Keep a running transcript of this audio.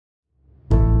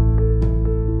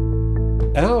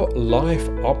Our life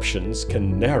options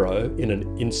can narrow in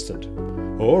an instant,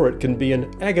 or it can be an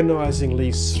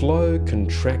agonisingly slow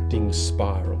contracting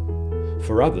spiral.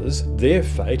 For others, their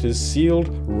fate is sealed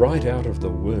right out of the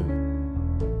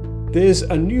womb. There's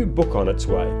a new book on its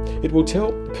way. It will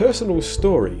tell personal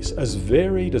stories as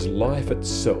varied as life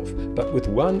itself, but with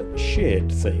one shared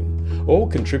theme. All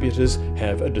contributors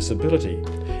have a disability.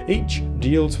 Each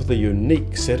deals with a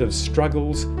unique set of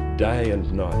struggles, day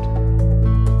and night.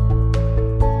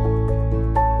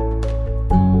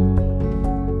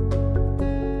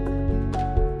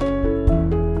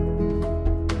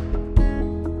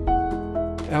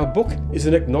 Our book is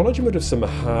an acknowledgement of some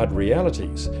hard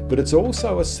realities, but it's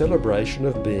also a celebration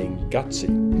of being gutsy.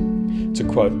 To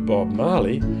quote Bob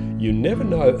Marley, "You never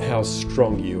know how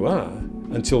strong you are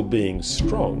until being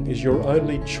strong is your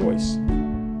only choice."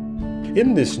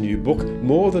 In this new book,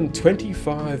 more than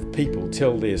 25 people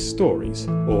tell their stories,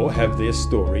 or have their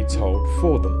story told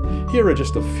for them. Here are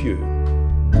just a few.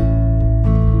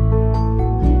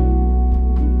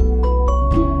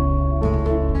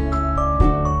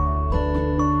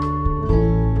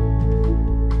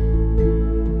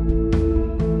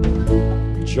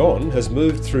 John has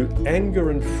moved through anger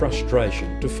and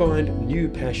frustration to find new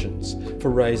passions, for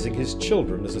raising his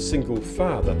children as a single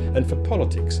father and for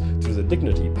politics through the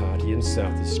Dignity Party in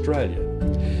South Australia.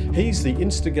 He's the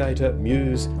instigator,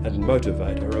 muse and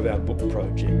motivator of our book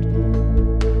project.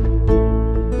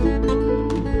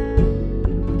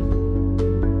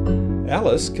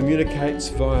 Alice communicates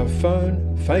via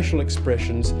phone, facial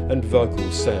expressions and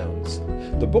vocal sounds.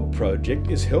 The book project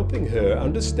is helping her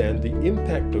understand the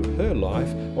impact of her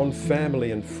life on family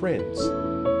and friends.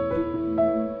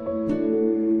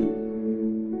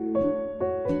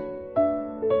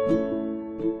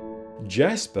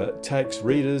 Jasper takes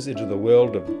readers into the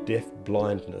world of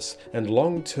deaf-blindness and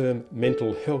long-term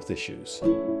mental health issues.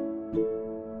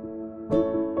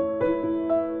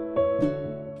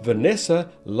 Vanessa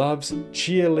loves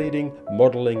cheerleading,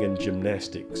 modelling and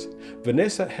gymnastics.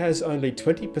 Vanessa has only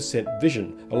 20%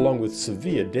 vision along with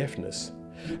severe deafness.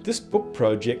 This book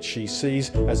project she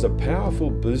sees as a powerful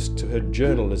boost to her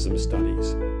journalism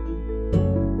studies.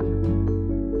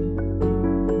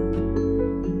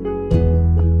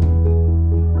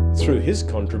 Through his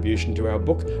contribution to our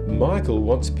book, Michael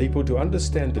wants people to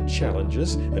understand the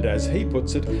challenges and, as he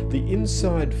puts it, the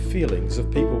inside feelings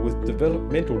of people with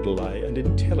developmental delay and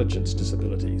intelligence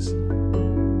disabilities.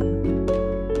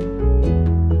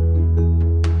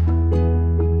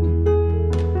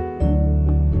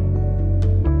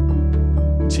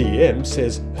 TM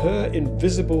says her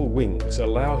invisible wings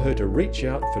allow her to reach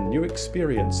out for new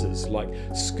experiences like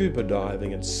scuba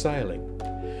diving and sailing.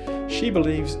 She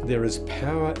believes there is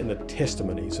power in the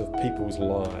testimonies of people's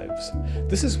lives.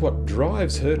 This is what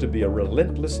drives her to be a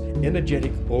relentless,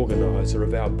 energetic organiser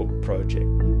of our book project.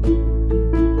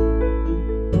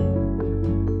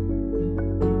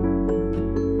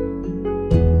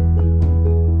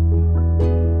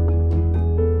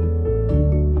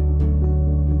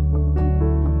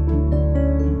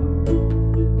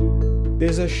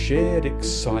 There's a shared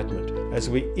excitement as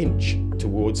we inch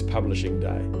towards publishing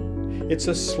day. It's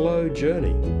a slow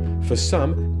journey, for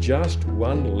some just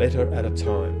one letter at a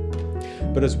time.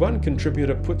 But as one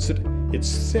contributor puts it,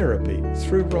 it's therapy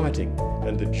through writing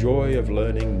and the joy of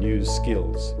learning new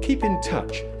skills. Keep in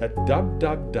touch at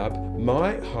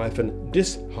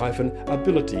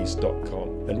my-dis-abilities.com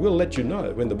and we'll let you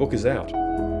know when the book is out.